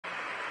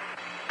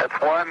It's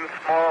one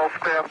small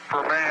step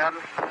for man,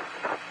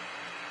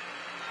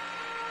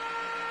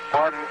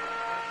 one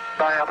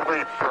giant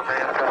leap for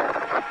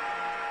mankind.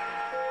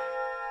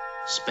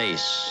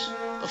 Space,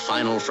 the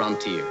final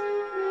frontier.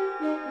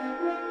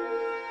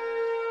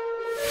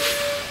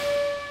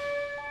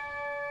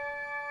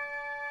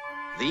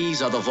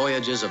 These are the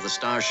voyages of the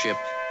starship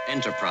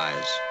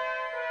Enterprise.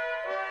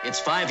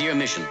 Its 5-year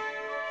mission,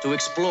 to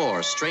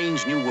explore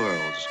strange new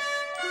worlds,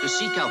 to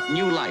seek out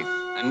new life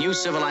and new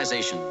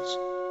civilizations,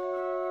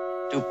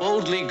 to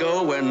boldly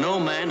go where no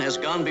man has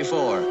gone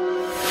before.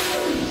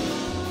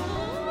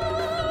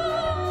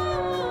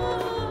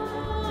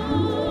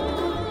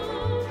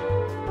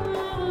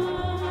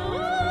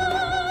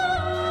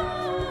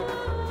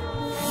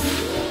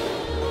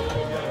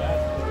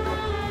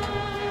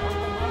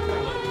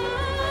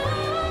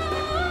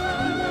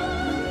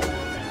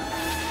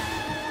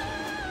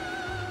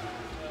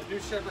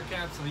 Shepard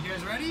capsule. You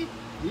guys ready?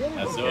 Yeah.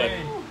 Let's do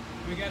it.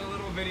 We got a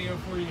little video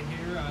for you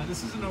here.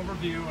 This is an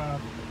overview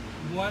of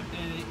what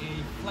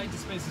a flight to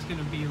space is going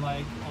to be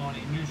like on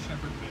a New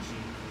Shepard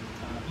mission.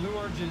 Blue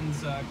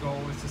Origin's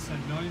goal is to send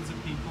millions of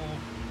people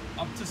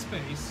up to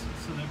space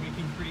so that we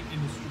can create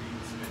industry in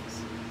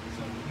space.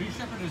 So New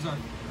Shepard is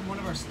one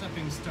of our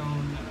stepping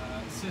stone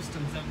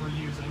systems that we're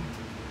using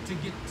to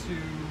get to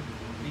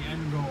the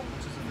end goal,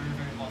 which is a very,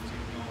 very lofty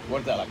goal. What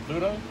is that, like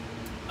Pluto?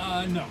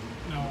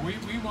 No,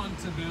 we want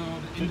to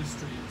build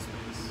industry in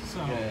space. So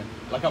yeah,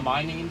 like a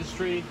mining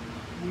industry?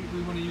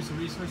 We want to use the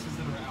resources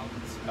that are out in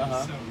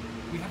space. So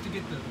we have to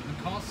get the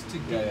cost to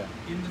get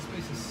into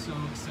space is so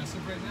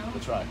excessive right now.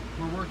 That's right.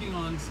 We're working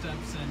on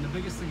steps, and the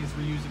biggest thing is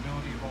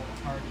reusability of all the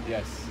hardware.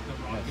 Yes. The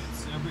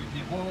rockets,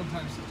 the whole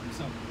entire system.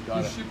 So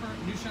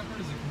New Shepard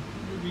is a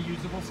completely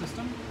reusable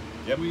system.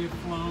 Yep. We have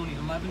flown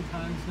 11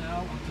 times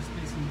now up to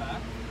space and back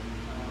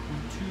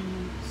with 2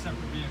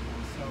 separate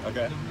vehicles. So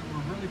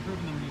we're really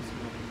proving the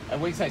reusability.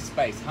 And when you say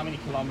space, how many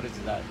kilometers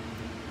is that?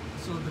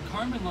 So the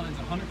Kármán line's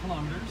 100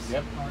 kilometers,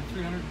 or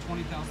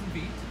 320,000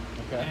 feet.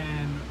 Okay.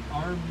 And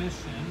our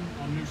mission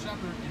on New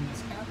Shepard in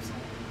this capsule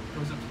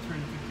goes up to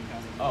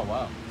 350,000 feet. Oh,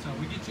 wow. So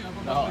we get you up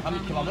above how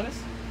the many kilometers?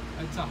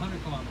 It's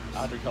 100 kilometers.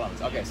 100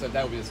 kilometers. Okay, so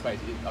that would be the space.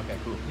 Okay,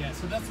 cool. Yeah,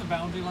 so that's the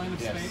boundary line of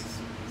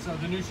space. So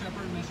the New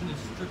Shepard mission is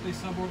strictly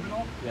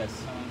suborbital. Yes.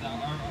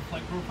 Our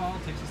flight profile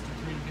takes us to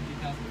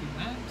 350,000 feet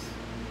max.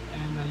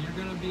 And you're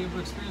going to be able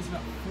to experience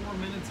about 4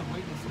 minutes of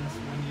weightlessness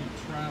when you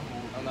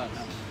travel. Oh, nice.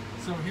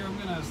 So here I'm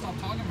going to stop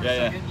talking for a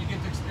second. You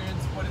get to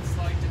experience what it's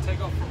like to take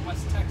off from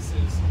West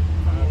Texas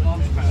from a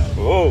launch pad.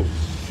 Whoa.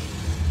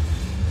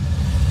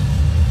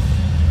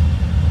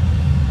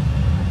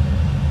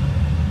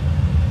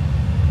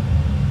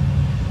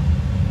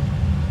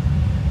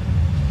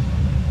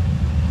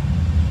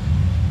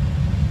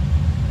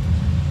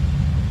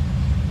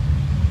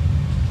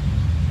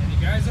 And you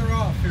guys are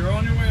off. You're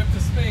on your way up to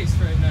space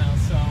right now.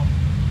 So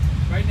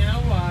right now,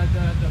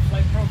 the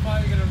flight profile,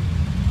 you're going to,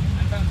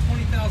 at about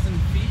 20,000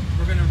 feet,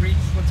 we're going to reach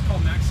what's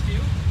called max Q.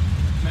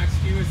 Max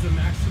Q is the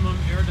maximum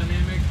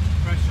aerodynamic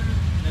pressure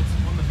that's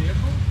on the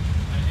vehicle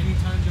at any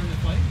time during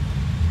the flight.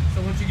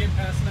 So once you get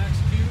past max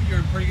Q, you're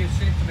in pretty good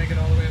shape to make it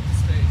all the way up to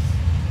space.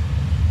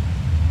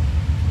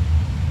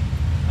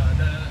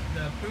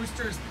 The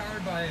booster is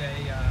powered by a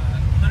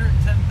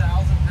 110,000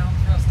 pound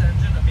thrust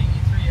engine, a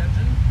BE3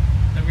 engine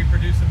that we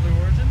produce at Blue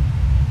Origin.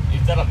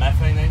 Is that a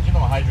methane engine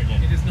or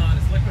hydrogen? It is not.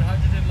 It's liquid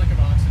hydrogen, liquid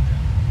oxygen.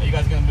 Are you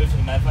guys going to move to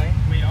the methane?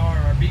 We are.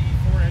 Our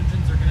BE4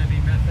 engines are going to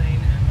be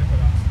methane and liquid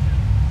oxygen.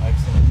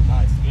 Excellent.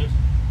 Nice. Good.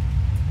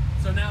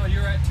 So now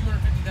you're at 250,000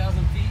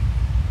 feet.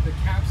 The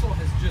capsule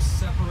has just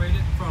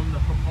separated from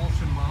the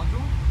propulsion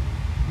module.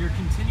 You're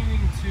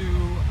continuing to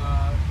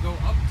go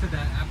up to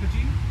that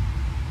apogee.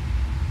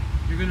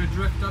 You're going to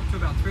drift up to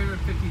about 350,000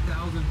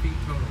 feet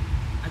total.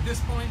 At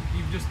this point,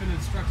 you've just been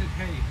instructed,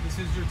 hey, this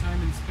is your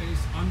time in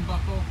space.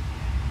 Unbuckle,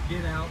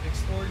 get out,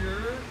 explore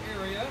your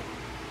area.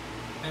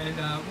 And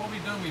what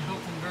we've done, we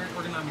built in very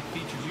ergonomic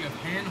features. You have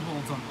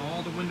handholds on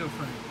all the window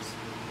frames.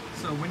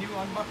 So when you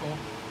unbuckle,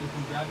 you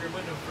can grab your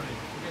window frame.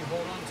 You can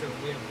hold on to it.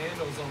 We have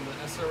handles on the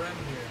SRM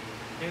here,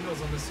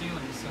 handles on the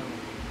ceiling. So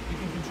you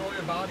can control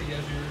your body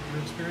as you're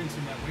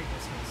experiencing that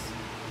weightlessness.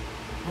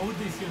 What would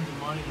these going to be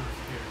monitors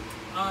here?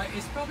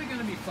 It's probably going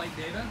to be flight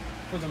data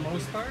for the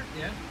most part,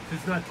 yeah.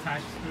 It's not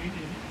touch screen,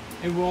 is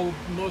it? It will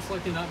most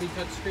likely not be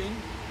touchscreen.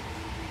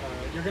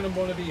 You're going to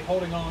want to be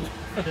holding on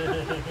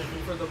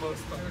for the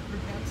most part. A crew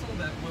capsule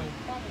that will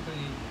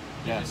probably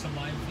give you some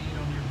live feed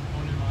on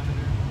your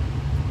monitor.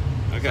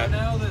 Okay. So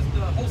now the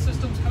whole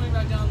system's coming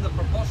back down. The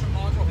propulsion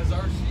module has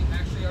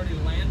actually already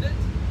landed.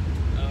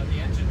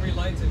 The engine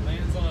relights. It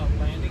lands on a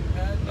landing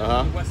pad in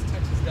the West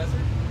Texas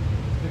desert.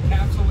 The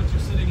capsule which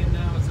you're sitting in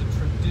now is a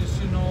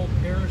traditional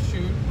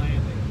parachute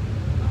landing,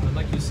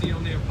 like you see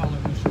on the Apollo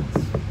missions.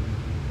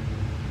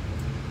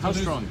 How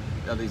strong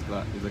are these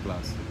is the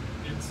glass?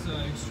 It's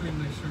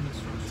extremely, extremely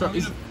strong. So Strong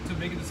enough to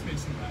make it to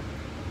space and back.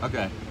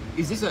 Okay.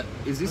 Is this a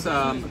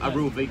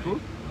real vehicle?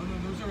 Oh no,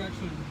 those are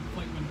actually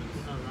flight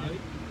windows. All right.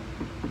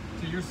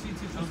 So your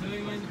seats that you're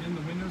sitting in and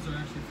the windows are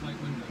actually flight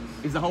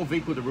windows. Is the whole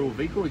vehicle the real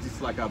vehicle, or is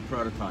this like a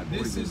prototype?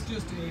 What This is is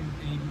just a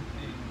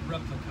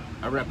replica.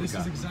 A replica. This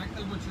is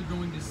exactly what you're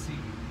going to see.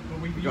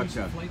 But we've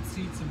Gotcha. used flight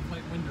seats and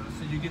flight windows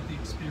so you get the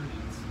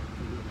experience.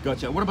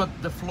 Gotcha. What about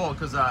the floor?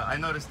 Because I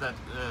noticed that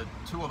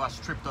two of us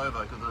tripped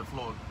over because the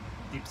floor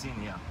dips in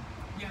here.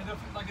 Yeah,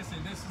 like I said,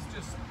 this is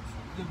just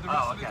the rest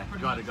Oh, of okay. it's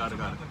pretty Got much it, got just it, a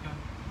got it. replica.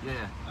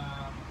 Yeah.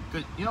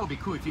 Because you know, it'd be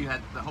cool if you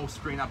had the whole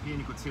screen up here and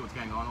you could see what's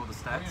going on, all the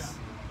stats.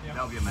 Yeah.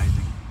 That would be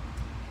amazing.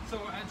 So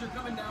as you're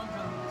coming down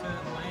to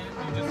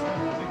land, you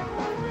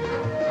just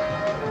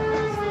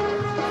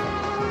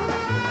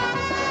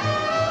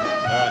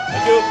All right,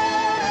 thank you.